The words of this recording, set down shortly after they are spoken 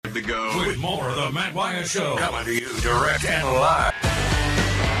to go. With more of the Matt Wyatt Show. Coming to you direct and live.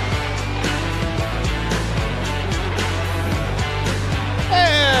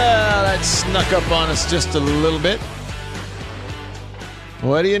 Yeah, that snuck up on us just a little bit.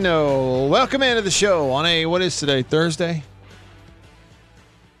 What do you know? Welcome into the show on what is today, Thursday?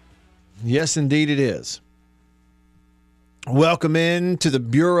 Yes, indeed it is. Welcome in to the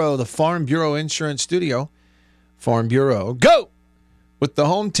Bureau, the Farm Bureau Insurance Studio. Farm Bureau, go! With the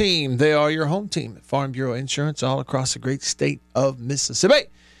home team. They are your home team at Farm Bureau Insurance all across the great state of Mississippi.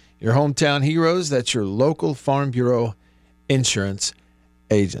 Your hometown heroes, that's your local Farm Bureau Insurance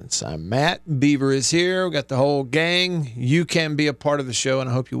agents. I'm Matt. Beaver is here. We got the whole gang. You can be a part of the show, and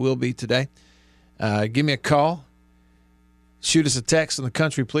I hope you will be today. Give me a call. Shoot us a text on the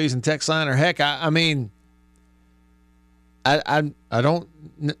Country Pleasing text line, or heck, I don't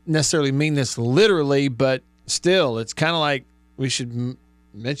necessarily mean this literally, but still, it's kind of like we should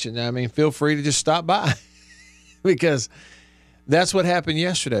mention. I mean, feel free to just stop by because that's what happened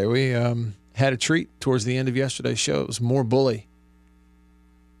yesterday. We had a treat towards the end of yesterday's show. It was more Bully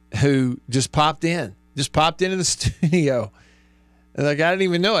who just popped into the studio. Like, I didn't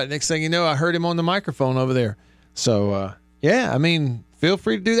even know it. Next thing you know, I heard him on the microphone over there. So, yeah, I mean, feel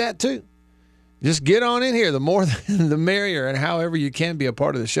free to do that too. Just get on in here. The more the merrier, and however you can be a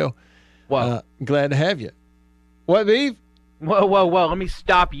part of the show. Well, glad to have you. What, Beeve? Whoa. Let me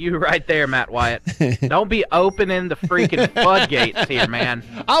stop you right there, Matt Wyatt. Don't be opening the freaking floodgates here, man.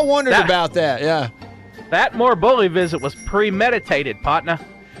 I wondered about that, yeah. That more Bully visit was premeditated, partner.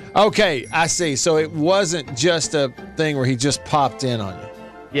 Okay, I see. So it wasn't just a thing where he just popped in on you.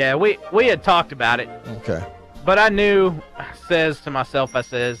 Yeah, we had talked about it. Okay. But I knew, I says, well,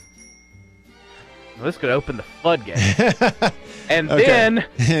 this could open the floodgates. And then,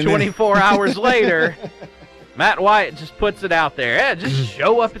 24 hours later, Matt Wyatt just puts it out there. Yeah, just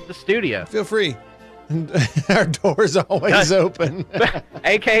show up at the studio. Feel free. Our door's always open.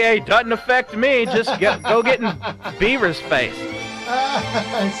 AKA, doesn't affect me. Just go get in Beaver's face.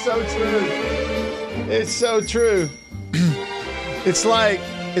 It's so true. It's so true. It's like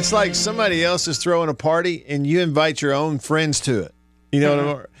somebody else is throwing a party and you invite your own friends to it. You know what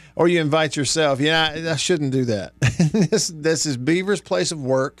I mean? Or you invite yourself. Yeah, I shouldn't do that. This is Beaver's place of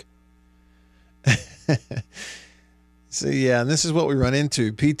work. So, yeah, and this is what we run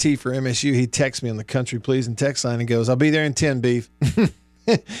into. PT for MSU, he texts me on the Country Pleasing text line and goes, I'll be there in 10, Beef.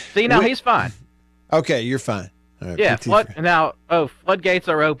 See, now he's fine. Okay, you're fine. All right, yeah, floodgates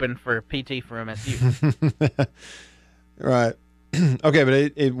are open for PT for MSU. Right. Okay,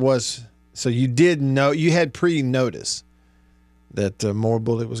 but it was, so you did know, you had pre-notice that more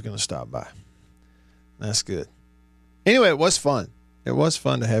Bullet was going to stop by. That's good. Anyway, it was fun. It was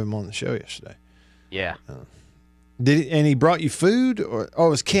fun to have him on the show yesterday. Yeah. And he brought you food, it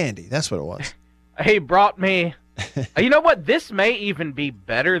was candy. That's what it was. He brought me, you know what? This may even be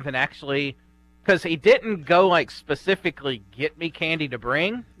better than actually, because he didn't go specifically get me candy to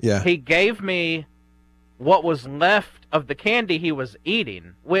bring. Yeah. He gave me what was left of the candy he was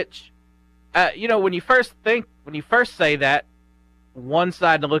eating, which, when you first say that, one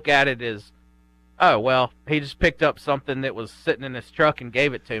side to look at it is, oh, well, he just picked up something that was sitting in his truck and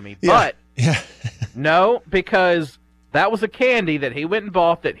gave it to me. Yeah. But no, because that was a candy that he went and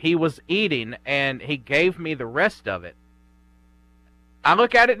bought that he was eating, and he gave me the rest of it. I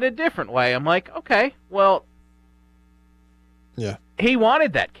look at it in a different way. I'm like, okay, well, yeah, he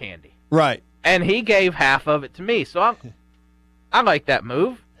wanted that candy. Right. And he gave half of it to me. So I like that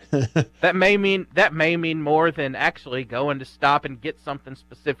move. That may mean more than actually going to stop and get something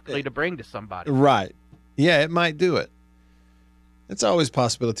specifically to bring to somebody. Right. Yeah, it might do it. It's always a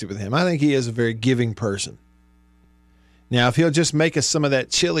possibility with him. I think he is a very giving person. Now, if he'll just make us some of that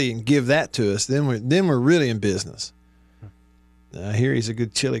chili and give that to us, then we're really in business. I hear he's a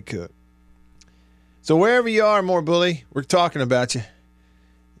good chili cook. So wherever you are, more Bully, we're talking about you.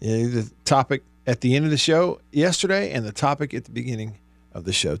 Yeah, the topic at the end of the show yesterday and the topic at the beginning of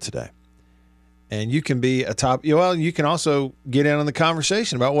the show today. And you can be you can also get in on the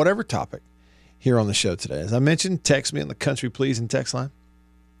conversation about whatever topic here on the show today. As I mentioned, text me on the Country Pleasing text line.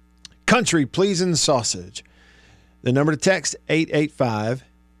 Country Pleasing Sausage. The number to text,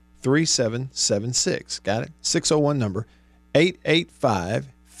 885-3776. Got it? 601 number,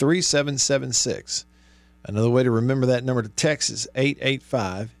 885-3776. Another way to remember that number to text is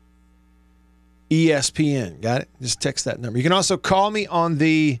 885-ESPN. Got it? Just text that number. You can also call me on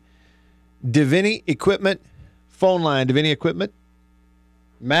the Divini Equipment phone line. Divini Equipment,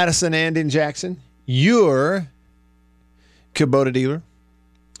 Madison and in Jackson, your Kubota dealer.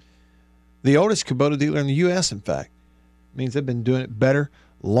 The oldest Kubota dealer in the U.S., in fact. Means they've been doing it better,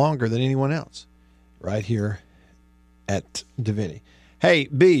 longer than anyone else right here at Divinity. Hey,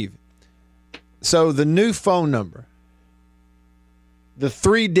 Beeve, so the new phone number, the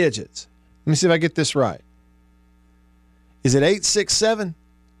 3 digits, let me see if I get this right. Is it 867?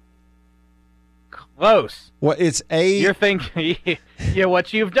 Close. Well, it's a. You're thinking, yeah,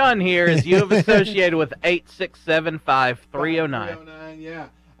 what you've done here is you have associated with 8675309. Yeah.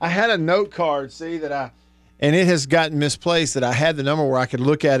 I had a note card, see, and it has gotten misplaced that I had the number where I could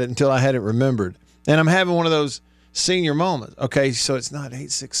look at it until I had it remembered. And I'm having one of those senior moments. Okay, so it's not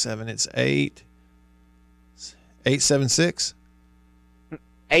 867, it's 876?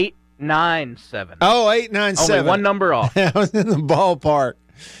 897. Oh, 897. Only one number off. I was in the ballpark.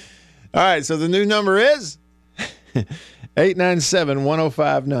 All right, so the new number is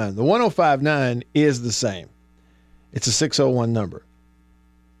 897-1059. The 1059 is the same. It's a 601 number.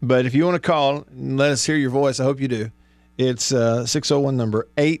 But if you want to call and let us hear your voice, I hope you do. It's 601 number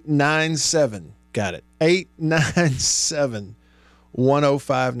 897. Got it.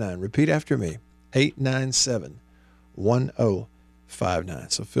 897-1059. Repeat after me. 897-1059.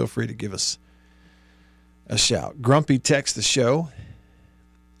 So feel free to give us a shout. Grumpy texts the show.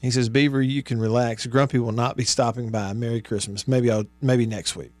 He says, Beaver, you can relax. Grumpy will not be stopping by. Merry Christmas. Maybe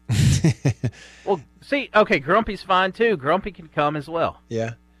next week. Well, see, okay, Grumpy's fine too. Grumpy can come as well.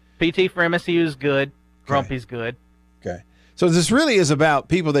 Yeah. PT for MSU is good. Grumpy's good. Okay. So this really is about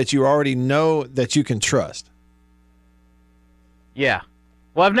people that you already know that you can trust. Yeah.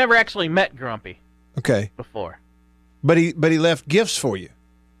 Well, I've never actually met Grumpy. Okay. Before. But he left gifts for you.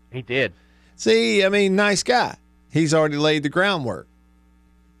 He did. See, I mean, nice guy. He's already laid the groundwork.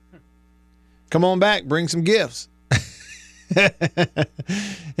 Come on back, bring some gifts.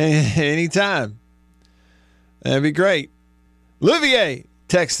 Anytime. That'd be great. Olivier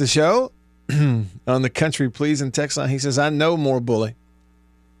texts the show on the Country Pleasing text line. He says, I know more bully.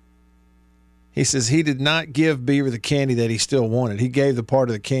 He says he did not give Beaver the candy that he still wanted. He gave the part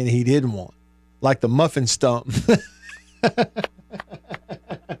of the candy he didn't want, like the muffin stump.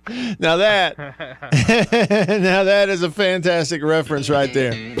 Now that is a fantastic reference right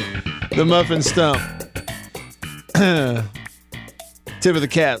there. The muffin stump. Tip of the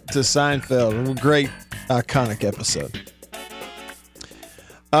cap to Seinfeld. A great, iconic episode.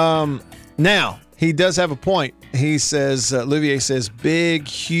 Now, he does have a point. He says, Olivier says, big,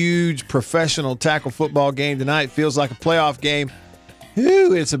 huge professional tackle football game tonight. Feels like a playoff game.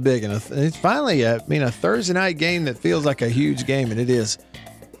 Ooh, it's a big one. It's finally, a Thursday night game that feels like a huge game, and it is.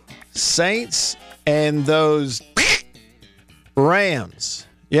 Saints and those Rams.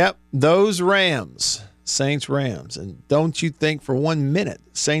 Yep, those Rams. Saints, Rams. And don't you think for 1 minute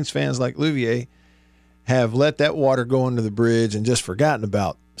Saints fans like Louvier have let that water go under the bridge and just forgotten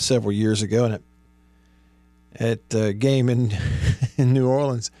about several years ago. And at the game in New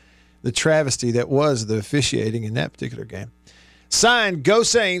Orleans, the travesty that was the officiating in that particular game. Signed, Go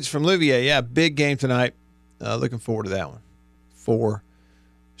Saints from Louvier. Yeah, big game tonight. Looking forward to that one for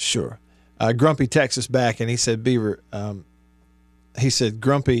sure. Grumpy texts us back, and he said, Beaver, he said,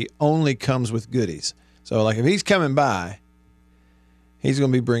 Grumpy only comes with goodies. So, like, if he's coming by, he's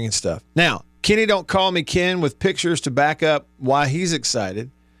going to be bringing stuff. Now, Kenny Don't Call Me Ken with pictures to back up why he's excited.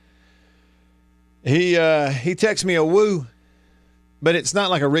 He texts me a woo, but it's not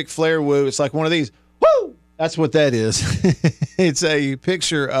like a Ric Flair woo. It's like one of these, woo! That's what that is. It's a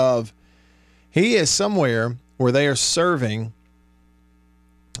picture of, he is somewhere where they are serving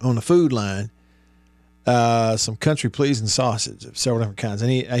on the food line some country pleasing sausage of several different kinds.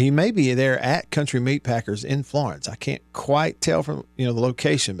 And he may be there at Country Meat Packers in Florence. I can't quite tell from the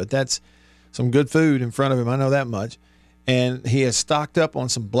location, but that's some good food in front of him. I know that much. And he has stocked up on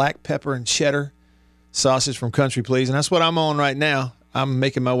some black pepper and cheddar sausage from Country Pleasing. That's what I'm on right now. I'm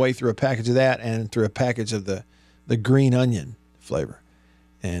making my way through a package of that and through a package of the green onion flavor.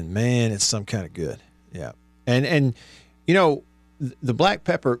 And man, it's some kind of good. Yeah. And the black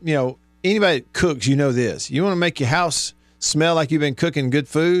pepper, anybody that cooks, this. You want to make your house smell like you've been cooking good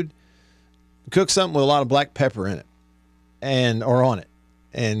food? Cook something with a lot of black pepper in it or on it.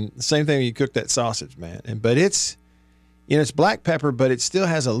 And the same thing when you cook that sausage, man. But it's, it's black pepper, but it still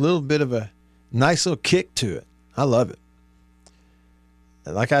has a little bit of a nice little kick to it. I love it.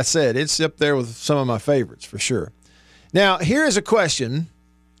 Like I said, it's up there with some of my favorites for sure. Now, here is a question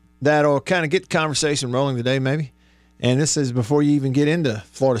that'll kind of get the conversation rolling today, maybe. And this is before you even get into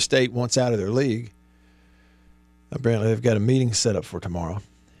Florida State once out of their league. Apparently, they've got a meeting set up for tomorrow.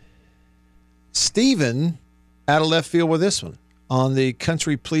 Steven, out of left field with this one, on the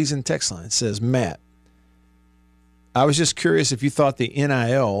Country Pleasing text line, says, Matt, I was just curious if you thought the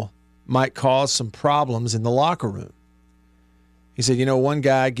NIL might cause some problems in the locker room. He said, one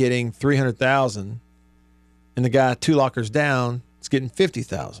guy getting $300,000 and the guy 2 lockers down is getting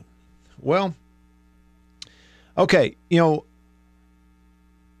 $50,000. Well, okay,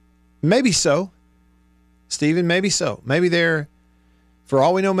 maybe so, Stephen, maybe so. Maybe for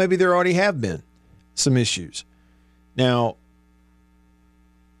all we know, maybe there already have been some issues. Now,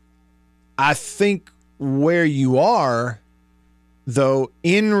 I think where you are, though,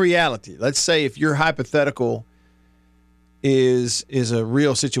 in reality, let's say if your hypothetical is a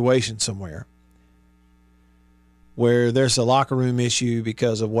real situation somewhere where there's a locker room issue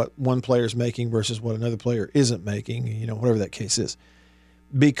because of what one player is making versus what another player isn't making, whatever that case is.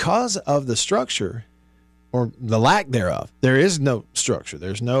 Because of the structure or the lack thereof, there is no structure.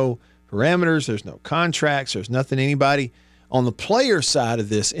 There's no parameters. There's no contracts. There's nothing anybody on the player side of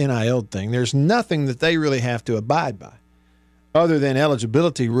this NIL thing. There's nothing that they really have to abide by other than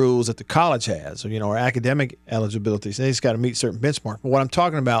eligibility rules that the college has, or academic eligibility. So they just got to meet certain benchmarks. But what I'm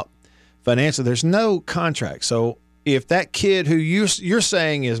talking about financially, there's no contract. So if that kid who you're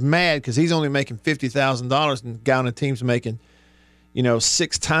saying is mad because he's only making $50,000 and the guy on the team's making,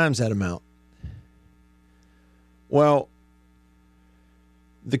 6 times that amount. Well,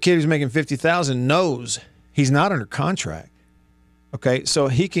 the kid who's making $50,000 knows he's not under contract. Okay, so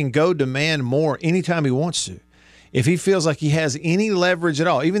he can go demand more anytime he wants to. If he feels like he has any leverage at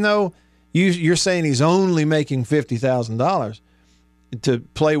all, even though you're saying he's only making $50,000 to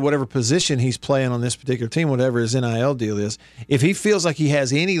play whatever position he's playing on this particular team, whatever his NIL deal is, if he feels like he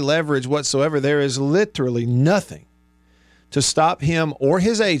has any leverage whatsoever, there is literally nothing to stop him or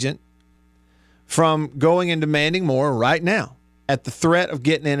his agent from going and demanding more right now at the threat of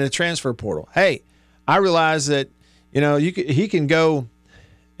getting into the transfer portal. Hey, I realize that, he can go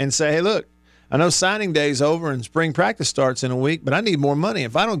and say, hey, look, I know signing day's over and spring practice starts in a week, but I need more money.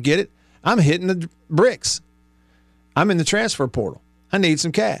 If I don't get it, I'm hitting the bricks. I'm in the transfer portal. I need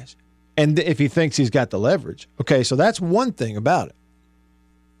some cash. And if he thinks he's got the leverage. Okay, so that's one thing about it.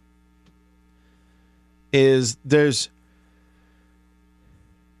 Is there's,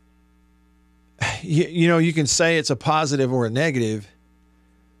 you can say it's a positive or a negative,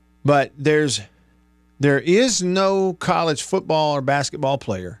 but there is no college football or basketball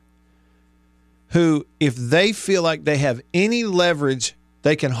player who, if they feel like they have any leverage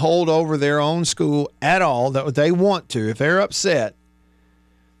they can hold over their own school at all, that they want to, if they're upset,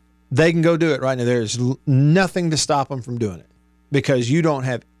 they can go do it right now. There's nothing to stop them from doing it because you don't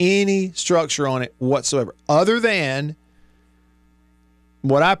have any structure on it whatsoever other than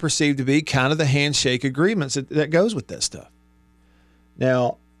what I perceive to be kind of the handshake agreements that goes with that stuff.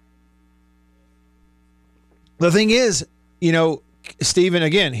 Now, the thing is, Stephen,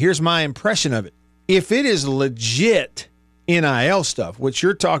 again, here's my impression of it. If it is legit NIL stuff, which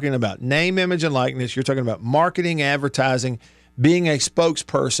you're talking about name, image, and likeness, you're talking about marketing, advertising, being a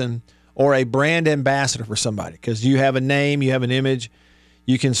spokesperson or a brand ambassador for somebody because you have a name, you have an image,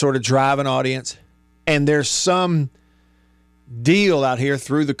 you can sort of drive an audience, and there's some deal out here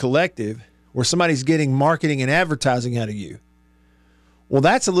through the collective where somebody's getting marketing and advertising out of you. Well,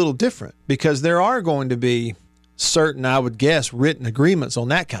 that's a little different because there are going to be certain, I would guess, written agreements on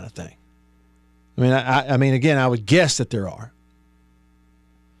that kind of thing. I mean, again, I would guess that there are.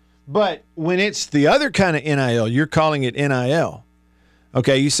 But when it's the other kind of NIL, you're calling it NIL.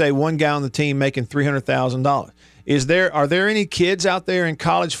 Okay, you say one guy on the team making $300,000. Are there any kids out there in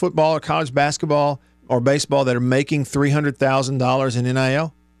college football or college basketball or baseball that are making $300,000 in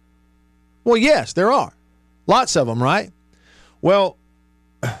NIL? Well, yes, there are. Lots of them, right? Well,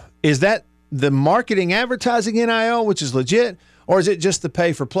 is that the marketing advertising NIL, which is legit, or is it just the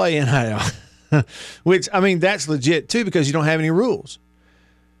pay-for-play NIL? Which, that's legit too because you don't have any rules.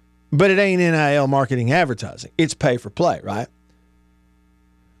 But it ain't NIL marketing advertising. It's pay-for-play, right?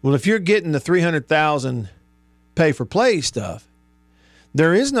 Well, if you're getting the $300,000 pay-for-play stuff,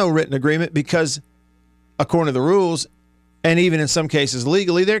 there is no written agreement because, according to the rules, and even in some cases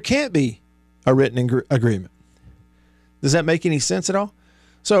legally, there can't be a written agreement. Does that make any sense at all?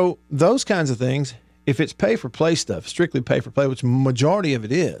 So those kinds of things, if it's pay-for-play stuff, strictly pay-for-play, which majority of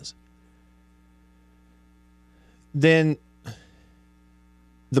it is, then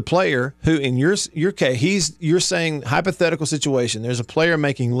the player who, in your case, you're saying hypothetical situation, there's a player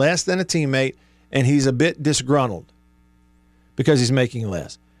making less than a teammate and he's a bit disgruntled because he's making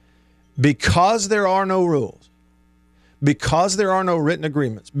less. Because there are no rules, because there are no written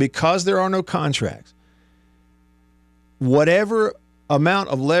agreements, because there are no contracts, whatever amount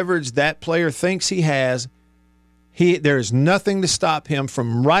of leverage that player thinks he has, there is nothing to stop him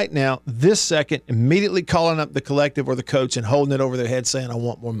from right now, this second, immediately calling up the collective or the coach and holding it over their head saying, I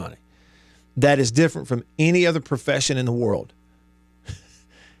want more money. That is different from any other profession in the world.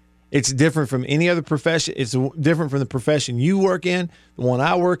 It's different from any other profession. It's different from the profession you work in, the one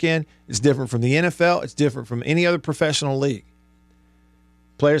I work in. It's different from the NFL. It's different from any other professional league.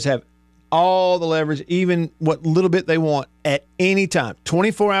 Players have all the leverage, even what little bit they want at any time,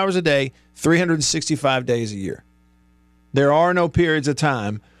 24 hours a day, 365 days a year. There are no periods of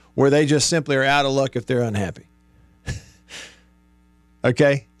time where they just simply are out of luck if they're unhappy.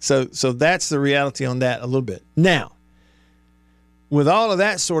 Okay? So that's the reality on that a little bit. Now, with all of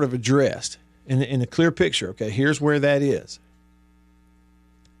that sort of addressed in a clear picture, okay, here's where that is.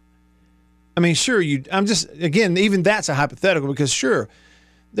 I mean, sure, again, even that's a hypothetical because, sure,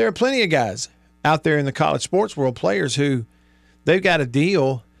 there are plenty of guys out there in the college sports world, players who they've got a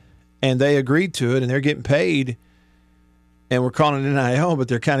deal and they agreed to it and they're getting paid, and we're calling it NIL, but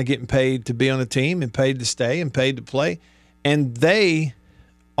they're kind of getting paid to be on the team and paid to stay and paid to play. And they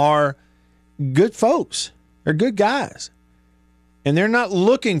are good folks. They're good guys. And they're not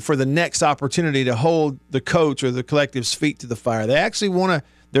looking for the next opportunity to hold the coach or the collective's feet to the fire. They actually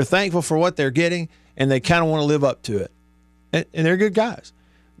they're thankful for what they're getting, and they kind of want to live up to it. And they're good guys.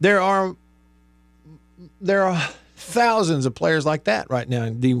 There are thousands of players like that right now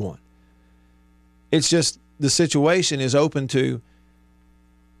in D1. It's just the situation is open to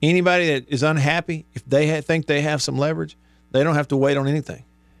anybody that is unhappy. If they think they have some leverage, they don't have to wait on anything.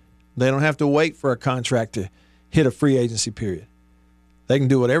 They don't have to wait for a contract to hit a free agency period. They can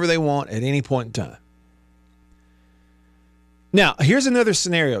do whatever they want at any point in time. Now, here's another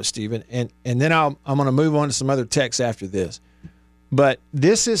scenario, Stephen, and then I'm going to move on to some other texts after this. But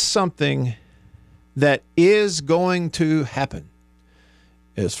this is something that is going to happen.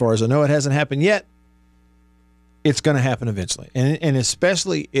 As far as I know, it hasn't happened yet. It's going to happen eventually. And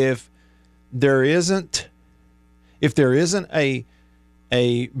especially if there isn't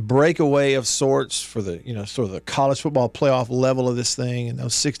a breakaway of sorts for the, sort of the college football playoff level of this thing, and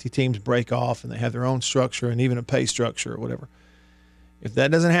those 60 teams break off and they have their own structure and even a pay structure or whatever. If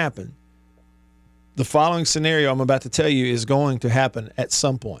that doesn't happen, the following scenario I'm about to tell you is going to happen at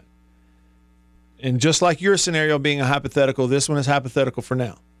some point. And just like your scenario being a hypothetical, this one is hypothetical for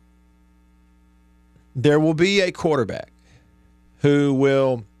now. There will be a quarterback who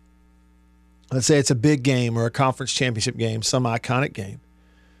will, let's say it's a big game or a conference championship game, some iconic game,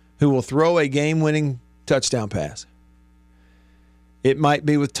 who will throw a game-winning touchdown pass. It might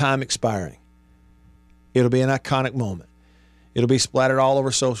be with time expiring. It'll be an iconic moment. It'll be splattered all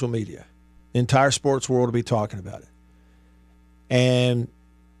over social media. The entire sports world will be talking about it. And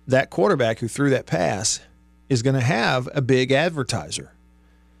that quarterback who threw that pass is going to have a big advertiser.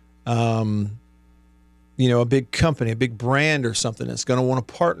 A big company, a big brand or something that's going to want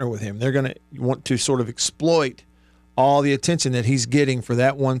to partner with him. They're going to want to sort of exploit all the attention that he's getting for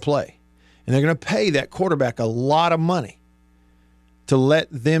that one play. And they're going to pay that quarterback a lot of money to let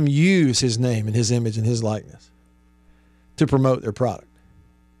them use his name and his image and his likeness to promote their product.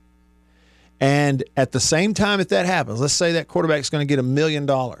 And at the same time that happens, let's say that quarterback's going to get $1 million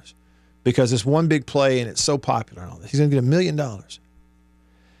because it's one big play and it's so popular and all this. He's going to get $1 million.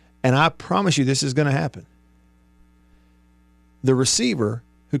 And I promise you this is going to happen. The receiver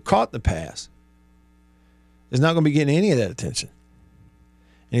who caught the pass is not going to be getting any of that attention.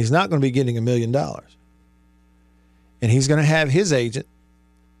 And he's not going to be getting $1 million. And he's going to have his agent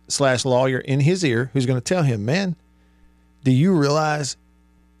 / lawyer in his ear who's going to tell him, man, do you realize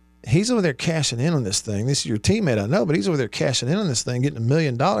he's over there cashing in on this thing? This is your teammate, I know, but he's over there cashing in on this thing, getting $1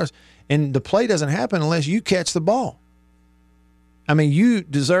 million. And the play doesn't happen unless you catch the ball. I mean, you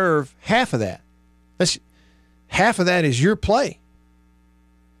deserve half of that. Half of that is your play.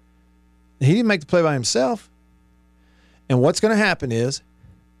 He didn't make the play by himself. And what's going to happen is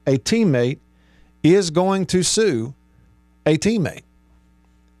a teammate is going to sue a teammate.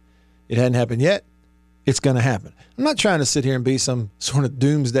 It hadn't happened yet. It's going to happen. I'm not trying to sit here and be some sort of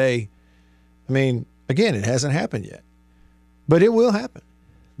doomsday. I mean, again, it hasn't happened yet. But it will happen.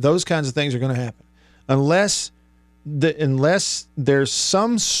 Those kinds of things are going to happen. Unless there's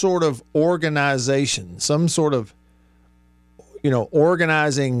some sort of organization, some sort of,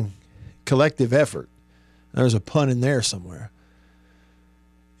 organizing collective effort. There's a pun in there somewhere.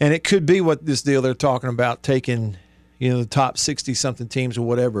 And it could be what this deal they're talking about, taking, the top 60-something teams or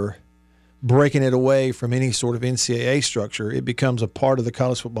whatever, breaking it away from any sort of NCAA structure. It becomes a part of the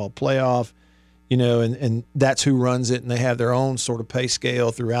college football playoff, and that's who runs it, and they have their own sort of pay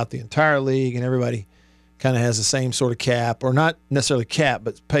scale throughout the entire league, and everybody kind of has the same sort of cap, or not necessarily cap,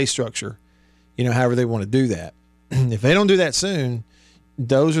 but pay structure, however they want to do that. If they don't do that soon,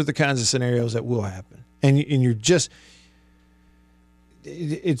 those are the kinds of scenarios that will happen. And you're just,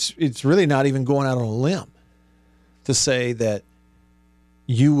 it's really not even going out on a limb to say that,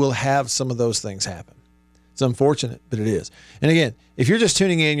 you will have some of those things happen. It's unfortunate, but it is. And again, if you're just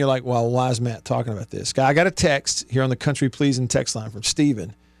tuning in, you're like, well, why is Matt talking about this? I got a text here on the Country Pleasing text line from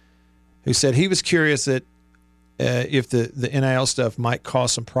Steven, who said he was curious that if the NIL stuff might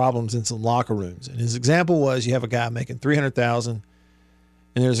cause some problems in some locker rooms. And his example was you have a guy making $300,000 and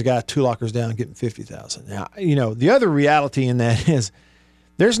there's a guy 2 lockers down getting $50,000. Now, the other reality in that is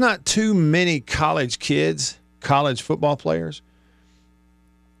there's not too many college kids, college football players,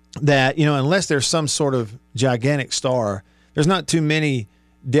 that, unless there's some sort of gigantic star, there's not too many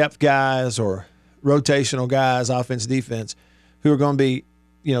depth guys or rotational guys, offense, defense, who are going to be,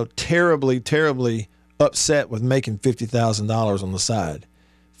 terribly, terribly upset with making $50,000 on the side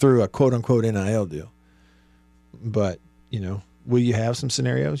through a quote-unquote NIL deal. But, will you have some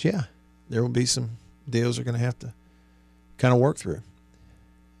scenarios? Yeah. There will be some deals you're going to have to kind of work through.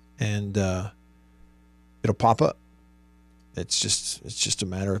 And it'll pop up. It's just a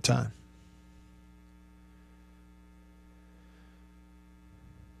matter of time.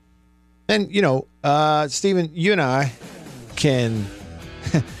 And, Stephen, you and I can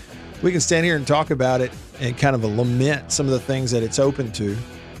we can stand here and talk about it and kind of lament some of the things that it's open to.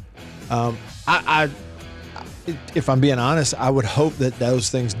 If I'm being honest, I would hope that those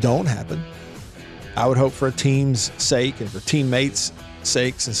things don't happen. I would hope for a team's sake and for teammates'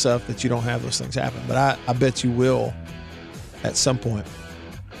 sakes and stuff that you don't have those things happen. But I bet you will at some point.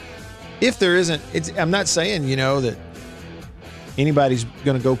 If there isn't, I'm not saying, that anybody's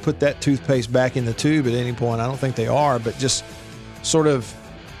going to go put that toothpaste back in the tube at any point. I don't think they are, but just sort of,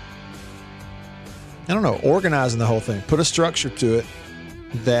 organizing the whole thing. Put a structure to it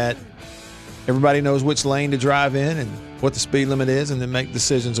that everybody knows which lane to drive in and what the speed limit is, and then make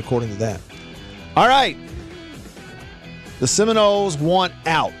decisions according to that. All right. The Seminoles want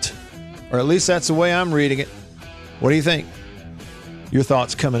out, or at least that's the way I'm reading it. What do you think? Your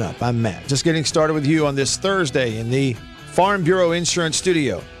thoughts coming up. I'm Matt. Just getting started with you on this Thursday in the Farm Bureau Insurance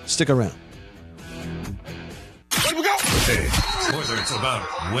Studio. Stick around. Here we go. Hey, whether it's about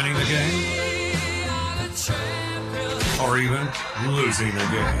winning the game or even losing the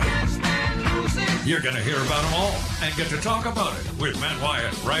game, you're going to hear about them all and get to talk about it with Matt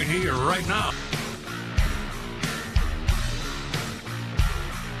Wyatt right here, right now.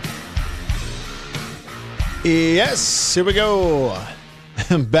 Yes, here we go.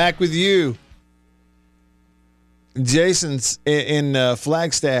 I'm back with you. Jason's in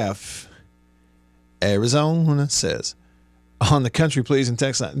Flagstaff, Arizona, says on the Country Pleasing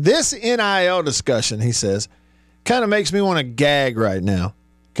text line, this NIL discussion, he says, kind of makes me want to gag right now.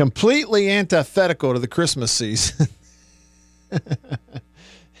 Completely antithetical to the Christmas season.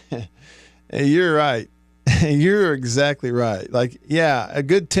 You're right. You're exactly right. Like, yeah, a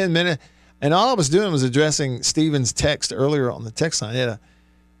good 10 minutes. And all I was doing was addressing Steven's text earlier on the text line. He had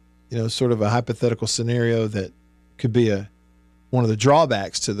a, sort of a hypothetical scenario that could be one of the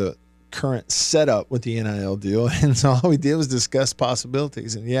drawbacks to the current setup with the NIL deal. And so all we did was discuss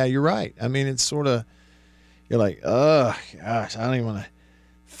possibilities. And yeah, you're right. I mean, it's sort of, you're like, oh gosh, I don't even want to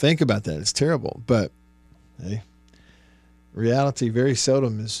think about that. It's terrible. But hey, reality very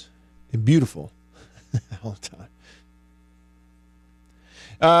seldom is beautiful all the time.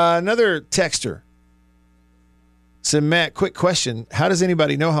 Another texter said, Matt, quick question. How does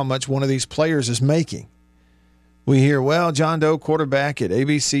anybody know how much one of these players is making? We hear, well, John Doe, quarterback at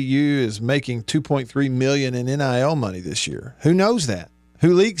ABCU, is making $2.3 million in NIL money this year. Who knows that?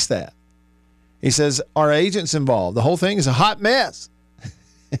 Who leaks that? He says, are agents involved? The whole thing is a hot mess.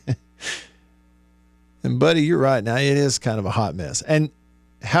 And, buddy, you're right. Now, it is kind of a hot mess. And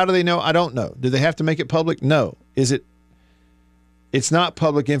how do they know? I don't know. Do they have to make it public? No. It's not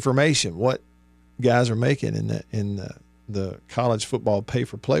public information what guys are making in the college football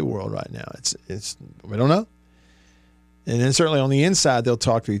pay-for-play world right now. It's we don't know. And then certainly on the inside, they'll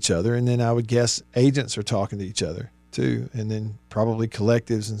talk to each other. And then I would guess agents are talking to each other too. And then probably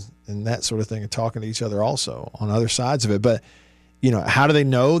collectives and that sort of thing are talking to each other also on other sides of it. But, how do they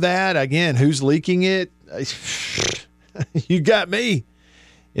know that? Again, who's leaking it? You got me.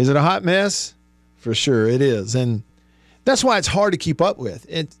 Is it a hot mess? For sure it is. And that's why it's hard to keep up with.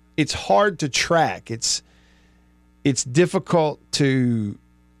 It's hard to track. It's difficult to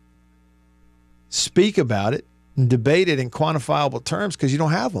speak about it and debate it in quantifiable terms because you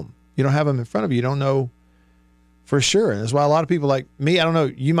don't have them. You don't have them in front of you. You don't know for sure. And that's why a lot of people like me, I don't know,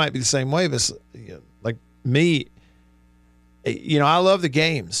 you might be the same way, but like me, I love the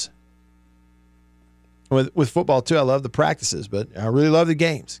games. With football too, I love the practices, but I really love the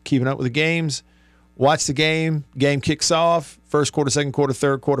games. Keeping up with the games. Watch the game kicks off, first quarter, second quarter,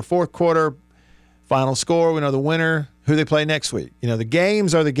 third quarter, fourth quarter, final score, we know the winner, who they play next week. The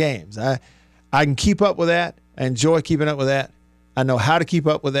games are the games. I can keep up with that. I enjoy keeping up with that. I know how to keep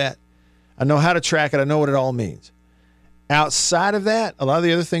up with that. I know how to track it. I know what it all means. Outside of that, a lot of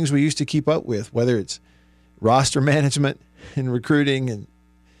the other things we used to keep up with, whether it's roster management and recruiting and,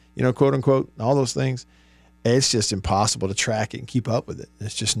 quote unquote, all those things, it's just impossible to track it and keep up with it.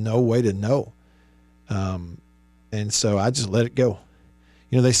 There's just no way to know. And so I just let it go.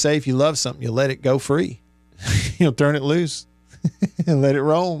 They say if you love something, you let it go free. Turn it loose and let it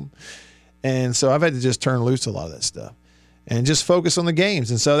roam. And so I've had to just turn loose a lot of that stuff and just focus on the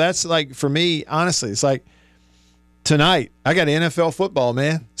games. And so that's like, for me, honestly, it's like tonight, I got NFL football,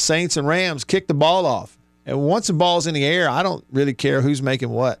 man. Saints and Rams kick the ball off. And once the ball's in the air, I don't really care who's making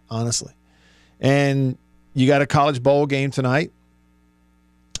what, honestly. And you got a college bowl game tonight.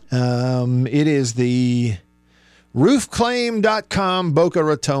 It is the roofclaim.com Boca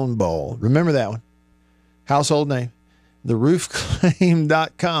Raton Bowl. Remember that one. Household name. The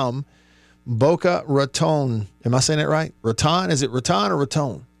roofclaim.com Boca Raton. Am I saying it right? Raton? Is it Raton or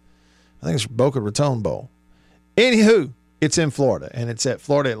Raton? I think it's Boca Raton Bowl. Anywho, it's in Florida, and it's at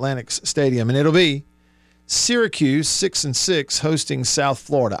Florida Atlantic Stadium, and it'll be Syracuse 6-6 hosting South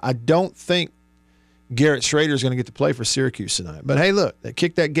Florida. I don't think Garrett Schrader is going to get to play for Syracuse tonight. But, hey, look, they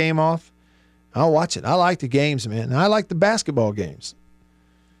kicked that game off. I'll watch it. I like the games, man. And I like the basketball games.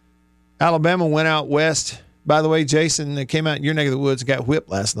 Alabama went out west. By the way, Jason, they came out in your neck of the woods and got whipped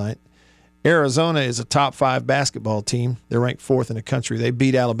last night. Arizona is a top 5 basketball team. They're ranked 4th in the country. They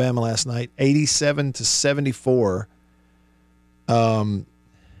beat Alabama last night, 87-74.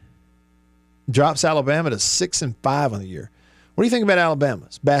 Drops Alabama to 6-5 on the year. What do you think about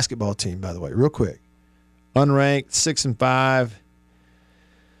Alabama's basketball team, by the way, real quick? Unranked, 6-5.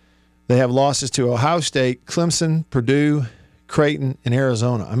 They have losses to Ohio State, Clemson, Purdue, Creighton, and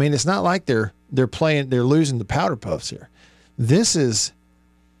Arizona. I mean, it's not like they're losing the Powder Puffs here.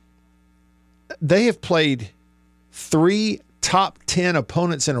 They have played 3 top 10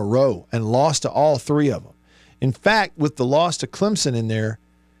 opponents in a row and lost to all 3 of them. In fact, with the loss to Clemson in there,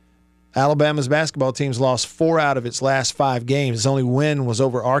 Alabama's basketball team's lost 4 out of its last 5 games. Its only win was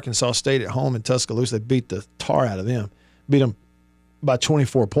over Arkansas State at home in Tuscaloosa. They beat the tar out of them, beat them by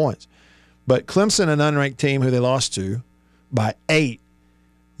 24 points. But Clemson, an unranked team who they lost to by 8.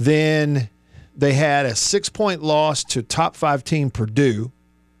 Then they had a 6-point loss to top 5 team Purdue.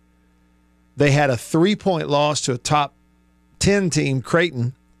 They had a 3-point loss to a top 10 team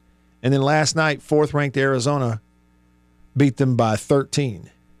Creighton. And then last night, 4th-ranked Arizona beat them by 13.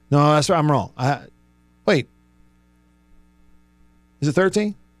 No, that's right. I'm wrong. Wait. Is it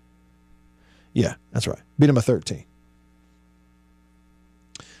 13? Yeah, that's right. Beat them by 13.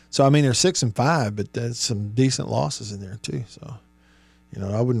 So, I mean, they're 6-5, but there's some decent losses in there too. So,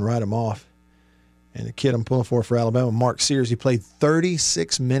 I wouldn't write them off. And the kid I'm pulling for Alabama, Mark Sears, he played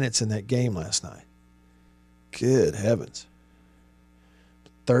 36 minutes in that game last night. Good heavens.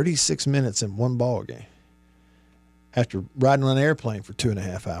 36 minutes in one ball game after riding on an airplane for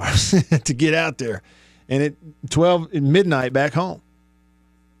 2.5 hours to get out there. And at midnight back home.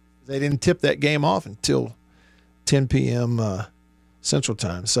 They didn't tip that game off until 10 p.m. Central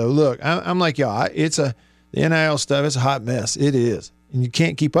Time. So, look, I'm like y'all. The NIL stuff, it's a hot mess. It is. And you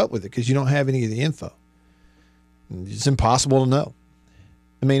can't keep up with it because you don't have any of the info. It's impossible to know.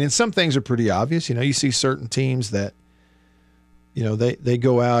 I mean, and some things are pretty obvious. You see certain teams that, they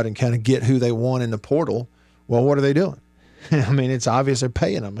go out and kind of get who they want in the portal. Well, what are they doing? I mean, it's obvious they're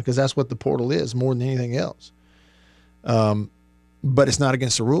paying them because that's what the portal is more than anything else. But it's not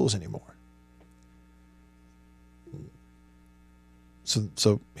against the rules anymore.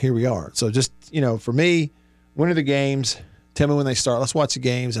 So here we are. So just, for me, when are the games? Tell me when they start. Let's watch the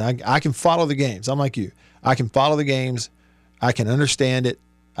games. And I can follow the games. I'm like you. I can follow the games. I can understand it.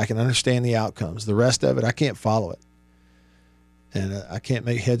 I can understand the outcomes. The rest of it, I can't follow it. And I can't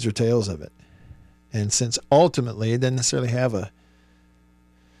make heads or tails of it. And since ultimately it doesn't necessarily have an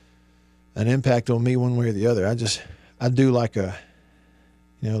impact on me one way or the other, I do like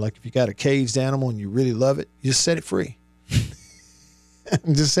like if you got a caged animal and you really love it, you just set it free.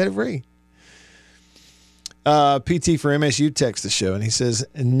 Just set it free. PT for MSU texts the show, and he says,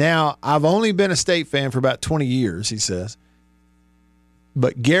 now I've only been a State fan for about 20 years, he says,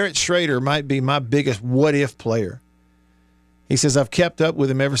 but Garrett Schrader might be my biggest what-if player. He says, I've kept up with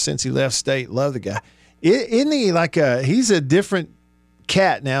him ever since he left State. Love the guy. Isn't he he's a different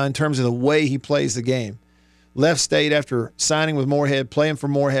cat now in terms of the way he plays the game. Left State after signing with Moorhead, playing for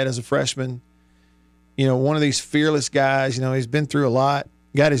Moorhead as a freshman. One of these fearless guys. He's been through a lot.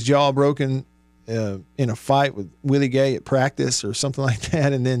 Got his jaw broken in a fight with Willie Gay at practice or something like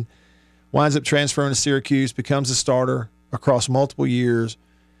that, and then winds up transferring to Syracuse, becomes a starter across multiple years,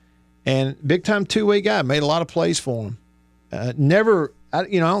 and big-time two-way guy, made a lot of plays for him. I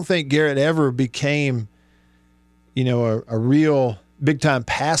don't think Garrett ever became, a real big-time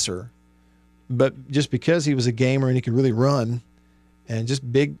passer, but just because he was a gamer and he could really run and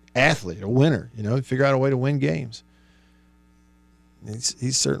just big athlete, a winner, figure out a way to win games.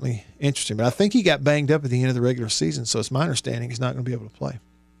 He's certainly interesting, but I think he got banged up at the end of the regular season, so it's my understanding he's not going to be able to play.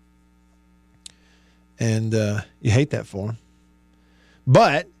 And you hate that for him.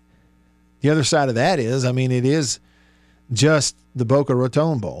 But the other side of that is, it is just the Boca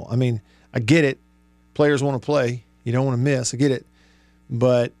Raton Bowl. I get it. Players want to play. You don't want to miss. I get it.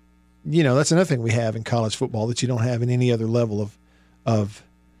 But, that's another thing we have in college football that you don't have in any other level of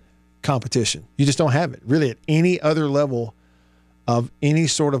competition. You just don't have it really at any other level of any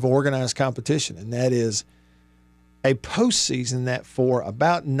sort of organized competition, and that is a postseason that for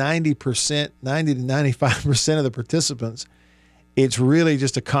about 90 to 95% of the participants, it's really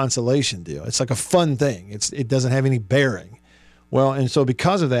just a consolation deal. It's like a fun thing. It doesn't have any bearing. Well, and so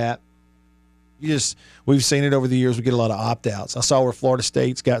because of that, we've seen it over the years. We get a lot of opt-outs. I saw where Florida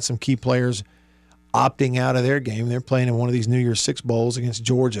State's got some key players opting out of their game. They're playing in one of these New Year's Six bowls against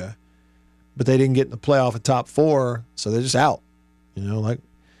Georgia, but they didn't get in the playoff of top four, so they're just out. I'm going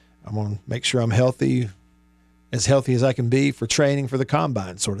to make sure I'm healthy as I can be for training for the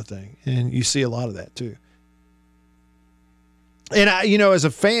combine sort of thing. And you see a lot of that too. And as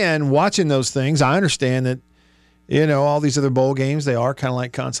a fan watching those things, I understand that, all these other bowl games, they are kind of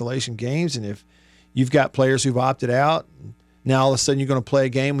like consolation games. And if you've got players who've opted out, now all of a sudden you're going to play a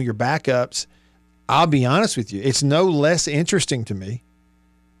game with your backups, I'll be honest with you, it's no less interesting to me.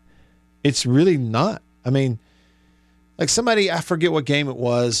 It's really not. Like I forget what game it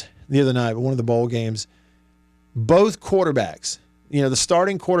was the other night, but one of the bowl games, both quarterbacks, the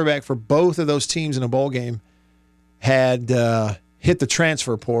starting quarterback for both of those teams in a bowl game had hit the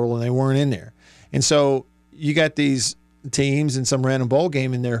transfer portal and they weren't in there. And so you got these teams in some random bowl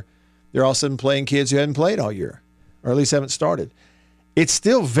game and they're all of a sudden playing kids who hadn't played all year, or at least haven't started. It's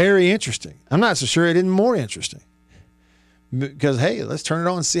still very interesting. I'm not so sure it isn't more interesting. Because, hey, let's turn it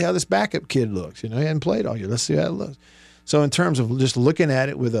on and see how this backup kid looks. He hadn't played all year. Let's see how it looks. So in terms of just looking at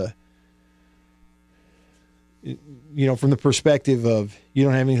it with from the perspective of you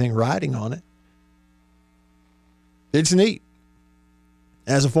don't have anything riding on it, it's neat.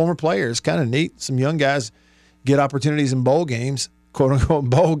 As a former player, it's kind of neat. Some young guys get opportunities in bowl games, quote unquote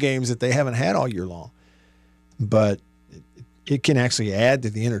bowl games that they haven't had all year long. But it can actually add to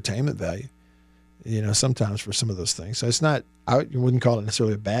the entertainment value, sometimes for some of those things. So it's not, I wouldn't call it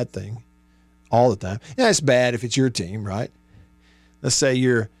necessarily a bad thing all the time. Yeah, it's bad if it's your team, right? Let's say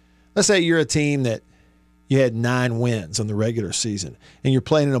you're a team that you had 9 wins on the regular season and you're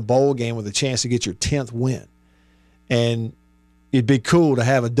playing in a bowl game with a chance to get your 10th win. And it'd be cool to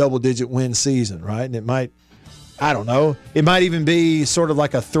have a double-digit win season, right? And it might even be sort of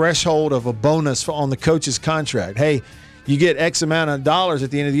like a threshold of a bonus on the coach's contract. Hey, you get X amount of dollars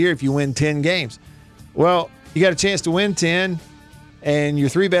at the end of the year if you win 10 games. Well, you got a chance to win 10, and your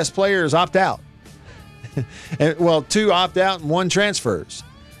 3 best players opt out. 2 opt out and 1 transfers.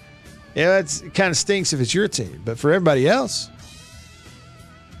 Yeah, it kind of stinks if it's your team, but for everybody else,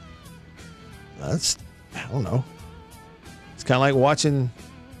 I don't know. It's kind of like watching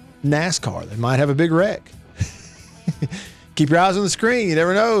NASCAR. They might have a big wreck. Keep your eyes on the screen. You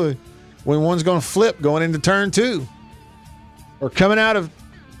never know when one's going to flip going into turn 2 or coming out of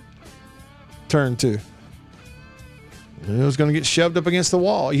turn 2. It was going to get shoved up against the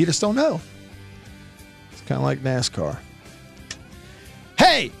wall. You just don't know. It's kind of like NASCAR.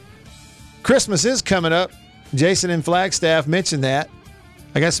 Hey, Christmas is coming up. Jason in Flagstaff mentioned that.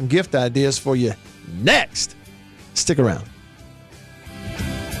 I got some gift ideas for you next. Stick around.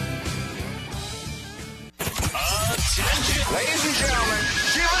 Attention, ladies and gentlemen,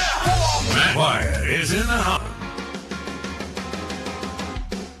 give it up. Matt Wyatt is in the house.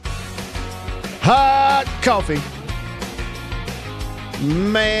 Hot coffee.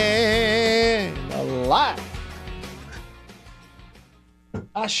 Man alive.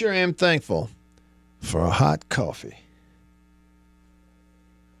 I sure am thankful for a hot coffee.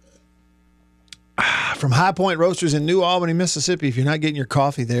 From High Point Roasters in New Albany, Mississippi. If you're not getting your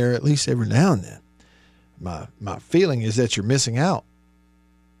coffee there at least every now and then, my feeling is that you're missing out.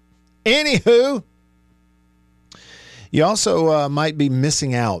 Anywho, you also might be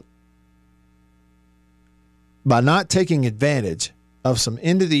missing out by not taking advantage of some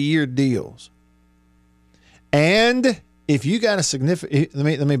end-of-the-year deals. And if you got a significant,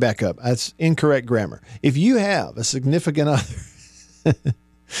 let me back up. That's incorrect grammar. If you have a significant other,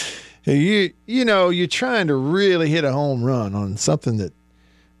 You're trying to really hit a home run on something that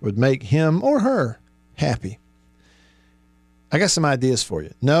would make him or her happy. I got some ideas for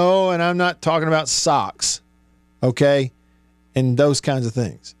you. No, and I'm not talking about socks, okay, and those kinds of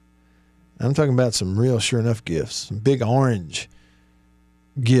things. I'm talking about some real sure enough gifts, some big orange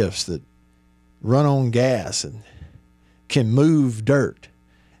gifts that run on gas and can move dirt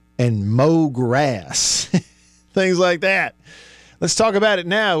and mow grass, things like that. Let's talk about it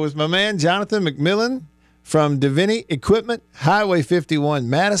now with my man Jonathan McMillan from Davini Equipment, Highway 51,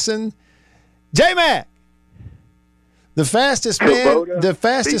 Madison. J-Mac, the fastest man, the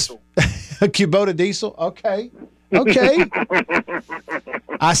fastest Kubota diesel. Okay.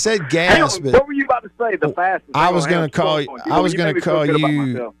 I said gas, but what were you about to say? The fastest. I was going to call you. I was going to call you. You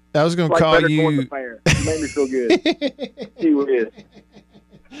made me feel good. He was.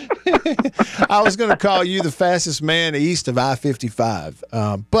 I was going to call you the fastest man east of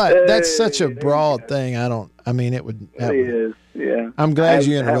I-55, but that's such a broad thing. It would. It is. Yeah. I'm glad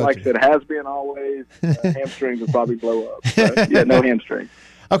you interrupted. Like I said, has been always. Hamstrings will probably blow up. So, yeah, no hamstring.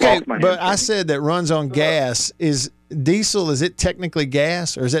 Okay, but I said that runs on gas. Is diesel? Is it technically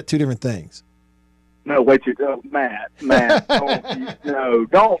gas, or is that two different things? No, wait, Matt,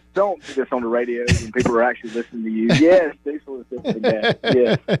 don't do this on the radio when people are actually listening to you. Yes, diesel is different than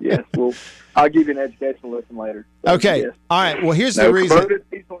gas. Yes. Well, I'll give you an educational lesson later. So, okay, yes. All right. Well, here's the reason.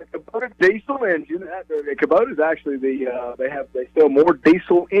 Kubota diesel engine. Kubota is actually they sell more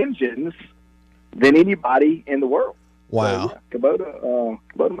diesel engines than anybody in the world. Wow. So, yeah,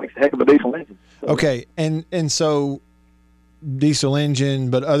 Kubota makes a heck of a diesel engine. So. Okay, and so diesel engine,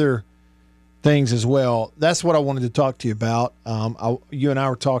 but other things as well. That's what I wanted to talk to you about. You and I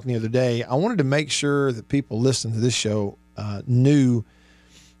were talking the other day. I wanted to make sure that people listening to this show knew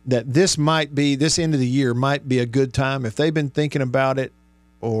that this end of the year might be a good time if they've been thinking about it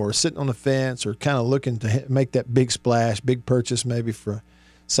or sitting on the fence or kind of looking to make that big splash, big purchase maybe for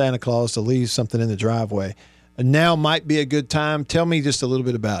Santa Claus to leave something in the driveway. Now might be a good time. Tell me just a little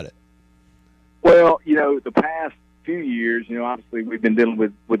bit about it. Well, the past few years, obviously we've been dealing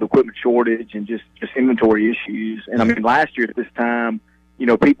with equipment shortage and just inventory issues. And I mean, last year at this time,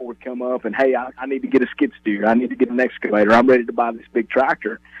 people would come up and, hey, I need to get a skid steer. I need to get an excavator. I'm ready to buy this big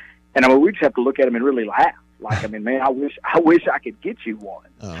tractor. And I mean, we just have to look at them and really laugh. Like, I mean, man, I wish I could get you one.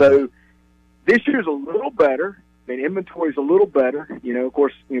 Uh-huh. So this year's a little better. I mean, inventory's a little better. Of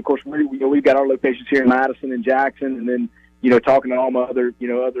course, we've got our locations here in Madison and Jackson, and then, talking to all my other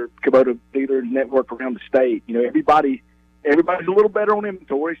Kubota dealer network around the state. Everybody's a little better on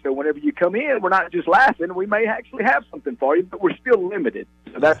inventory. So whenever you come in, we're not just laughing. We may actually have something for you, but we're still limited.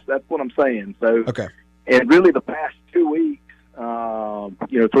 So that's what I'm saying. So, okay. And really, the past 2 weeks,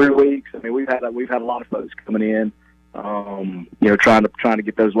 3 weeks. I mean, we've had a lot of folks coming in, trying to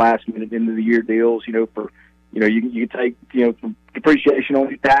get those last minute end of the year deals. You can take, some depreciation on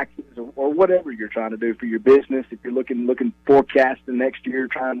your taxes or whatever you're trying to do for your business. If you're looking forecasting next year,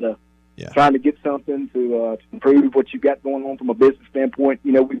 trying to get something to improve what you've got going on from a business standpoint,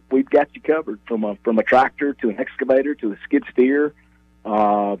 we've got you covered from a tractor to an excavator to a skid steer,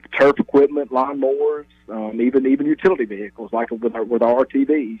 turf equipment, lawnmowers, even utility vehicles like with our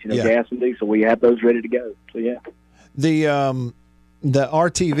RTVs, gas and diesel. We have those ready to go. So yeah. The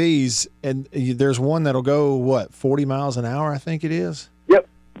RTVs, and there's one that'll go 40 miles an hour, I think it is. Yep,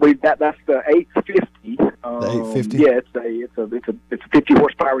 that's the 850. The 850. Yeah, it's a 50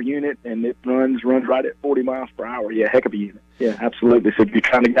 horsepower unit, and it runs right at 40 miles per hour. Yeah, heck of a unit. Yeah, absolutely. So if you're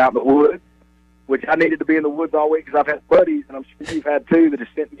trying to get out in the woods, which I needed to be in the woods all week because I've had buddies, and I'm sure you've had too, that have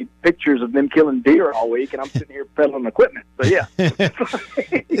sent me pictures of them killing deer all week, and I'm sitting here peddling equipment. So yeah,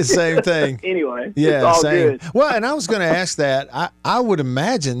 it's the same thing. Anyway, yeah, it's all same. good. Well, and I was going to ask that. I would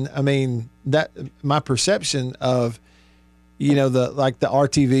imagine. I mean, that my perception of, the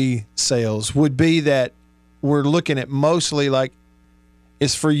RTV sales would be that we're looking at mostly like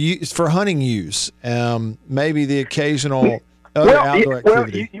it's for hunting use. Maybe the occasional. Outdoor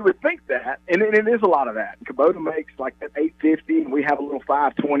activity. You would think that, and it is a lot of that. Kubota makes like that 850, and we have a little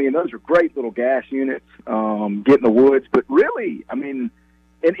 520, and those are great little gas units. Get in the woods, but really, I mean,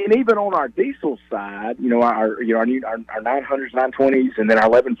 and even on our diesel side, our 900s, 920s, and then our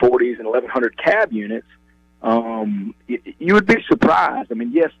 1140s and 1100 cab units. You would be surprised. I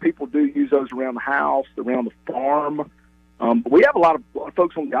mean, yes, people do use those around the house, around the farm, but we have a lot of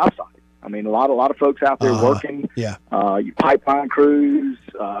folks on job sites. I mean, a lot of folks out there working. Yeah. You pipeline crews,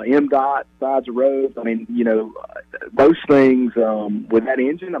 MDOT, sides of roads. I mean, those things with that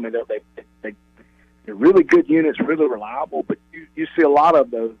engine. I mean, they're really good units, really reliable. But you see a lot of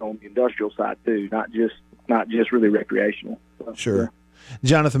those on the industrial side too, not just really recreational. So, sure.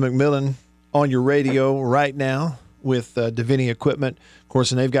 Jonathan McMillan on your radio right now with Divinity Equipment. Of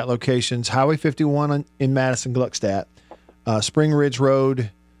course, and they've got locations, Highway 51 in Madison, Gluckstadt, Spring Ridge Road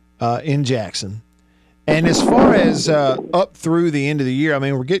in Jackson. And as far as up through the end of the year, I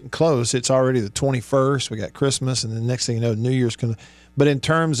mean, we're getting close. It's already the 21st. We got Christmas, and the next thing you know, New Year's coming. But in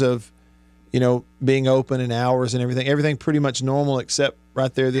terms of, being open and hours and everything pretty much normal except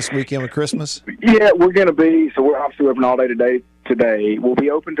right there this weekend with Christmas? Yeah, we're going to be. So we're obviously open all day today. We'll be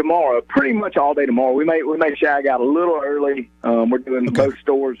open tomorrow, pretty much all day tomorrow. We may shag out a little early. We're doing both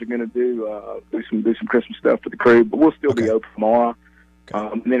stores are going to do some Christmas stuff for the crew, but we'll still be open tomorrow.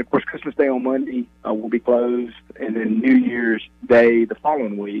 And then, of course, Christmas Day on Monday will be closed, and then New Year's Day the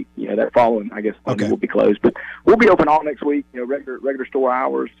following week. That following, I guess, Monday will be closed. But we'll be open all next week. Regular store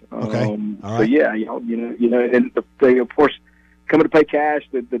hours. Okay. All right. So yeah, and they, of course, coming to pay cash.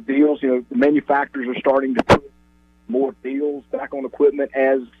 The deals. The manufacturers are starting to put more deals back on equipment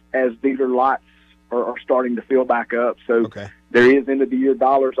as dealer lots are starting to fill back up. So there is end of the year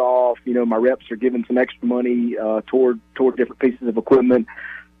dollars off. My reps are giving some extra money toward different pieces of equipment.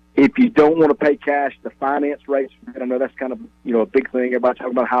 If you don't want to pay cash, the finance rates. I know that's kind of a big thing. Everybody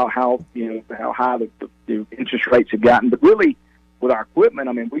talking about how high the interest rates have gotten, but really with our equipment,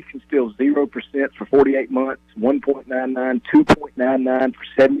 I mean, we can still 0% for 48 months, 1.99, 2.99 for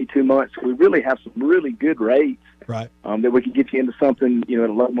 72 months. So we really have some really good rates, right? That we can get you into something at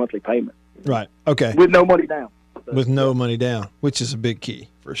a low monthly payment. Right. Okay. With no money down. With no money down, which is a big key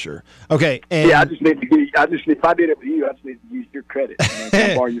for sure. Okay. And yeah, if I did it with you, I just need to use your credit.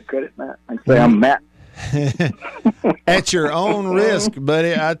 Can I borrow your credit, Matt? I can say I'm Matt. At your own risk,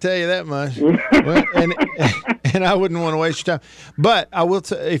 buddy. I tell you that much. Well, and I wouldn't want to waste your time. But I will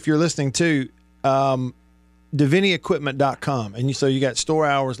if you're listening to DivinityEquipment.com, and so you got store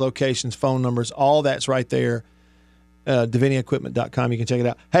hours, locations, phone numbers, all that's right there. DivinityEquipment.com. You can check it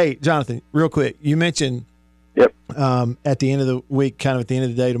out. Hey, Jonathan, real quick, you mentioned at the end of the week, kind of at the end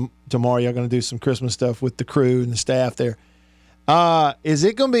of the day tomorrow, you're going to do some Christmas stuff with the crew and the staff there. Is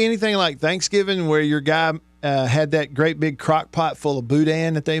it going to be anything like Thanksgiving where your guy had that great big crock pot full of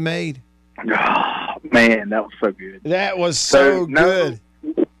boudin that they made? Oh, man, that was so good. That was so good.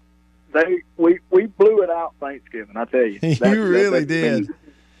 We blew it out Thanksgiving, I tell you. You really did.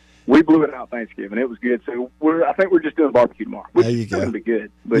 We blew it out Thanksgiving. It was good. So I think we're just doing barbecue tomorrow. Which is going to be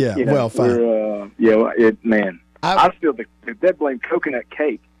good. But, fine. I still the dead blame coconut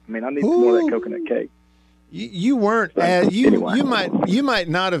cake. I mean, I need some more of that coconut cake. You weren't you might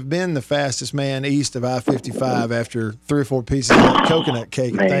not have been the fastest man east of I-55 after 3 or 4 pieces of that coconut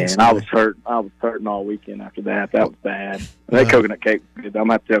cake. Man, I was hurting all weekend after that. That was bad. That coconut cake was good. I'm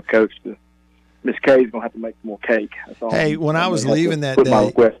gonna have to tell Coach Miss K's gonna have to make some more cake. That's all. Hey, when I was leaving that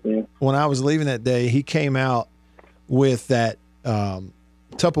day, he came out with that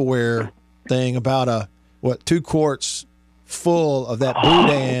Tupperware thing about 2 quarts full of that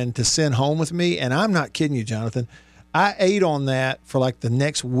boudin to send home with me, and I'm not kidding you, Jonathan. I ate on that for like the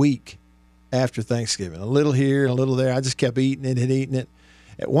next week after Thanksgiving. A little here and a little there. I just kept eating it and eating it.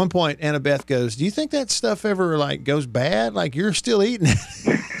 At one point, Annabeth goes, "Do you think that stuff ever goes bad? Like you're still eating it?"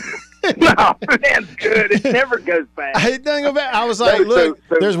 No, man, good. It never goes bad. It doesn't go bad. I was like, look,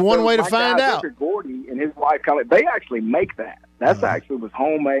 there's one way to find out. Mr. Gordy and his wife, they actually make that. That's actually was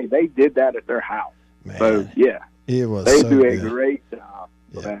homemade. They did that at their house. Man, so, yeah. It was They so do good. a great job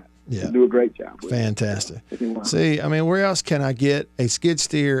for that. Yeah. They do a great job with Fantastic. it. See, I mean, where else can I get a skid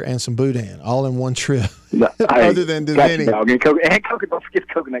steer and some boudin all in one trip? No, Other than Divinity. And don't forget coconut cake.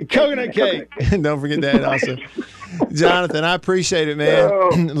 Coconut cake. Don't forget that also. Jonathan, I appreciate it,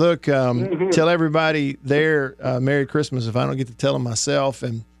 man. Look, tell everybody there Merry Christmas if I don't get to tell them myself,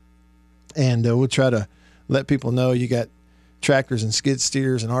 and we'll try to let people know you got tractors and skid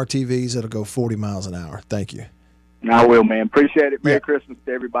steers and RTVs that'll go 40 miles an hour. Thank you. I will, man. Appreciate it. Merry Christmas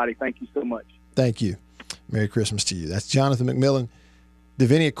to everybody. Thank you so much. Thank you. Merry Christmas to you. That's Jonathan McMillan,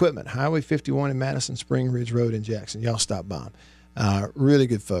 Divinity Equipment, Highway 51 in Madison, Spring Ridge Road in Jackson. Y'all stop by them. Really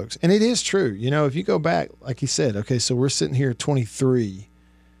good folks. And it is true. If you go back, like he said, okay, so we're sitting here at 23,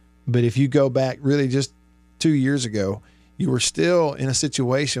 but if you go back really just 2 years ago, you were still in a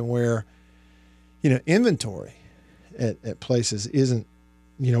situation where, inventory at places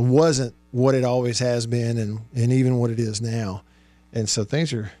wasn't what it always has been and even what it is now. And so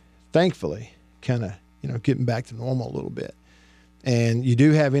things are thankfully kind of, getting back to normal a little bit. And you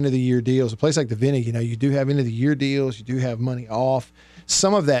do have end of the year deals. A place like Divinity, you do have end of the year deals. You do have money off.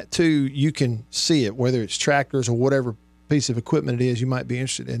 Some of that too, you can see it, whether it's tractors or whatever piece of equipment it is you might be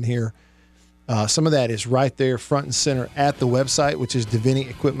interested in here. Some of that is right there front and center at the website, which is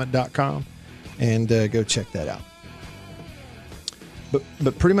DivinityEquipment.com, and go check that out.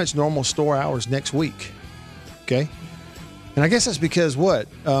 but pretty much normal store hours next week. Okay, and I guess that's because what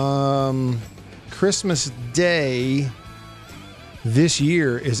Christmas Day this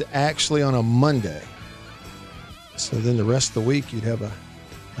year is actually on a Monday. So then the rest of the week you'd have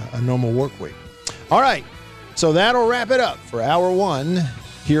a normal work week. All right, so that'll wrap it up for Hour 1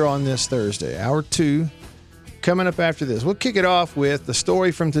 here on this Thursday. Hour 2 coming up after this. We'll kick it off with the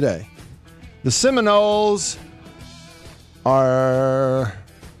story from today. The Seminoles are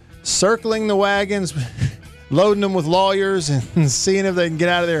circling the wagons, loading them with lawyers, and seeing if they can get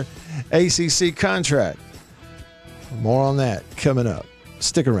out of their ACC contract. More on that coming up.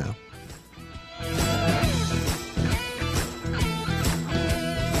 Stick around.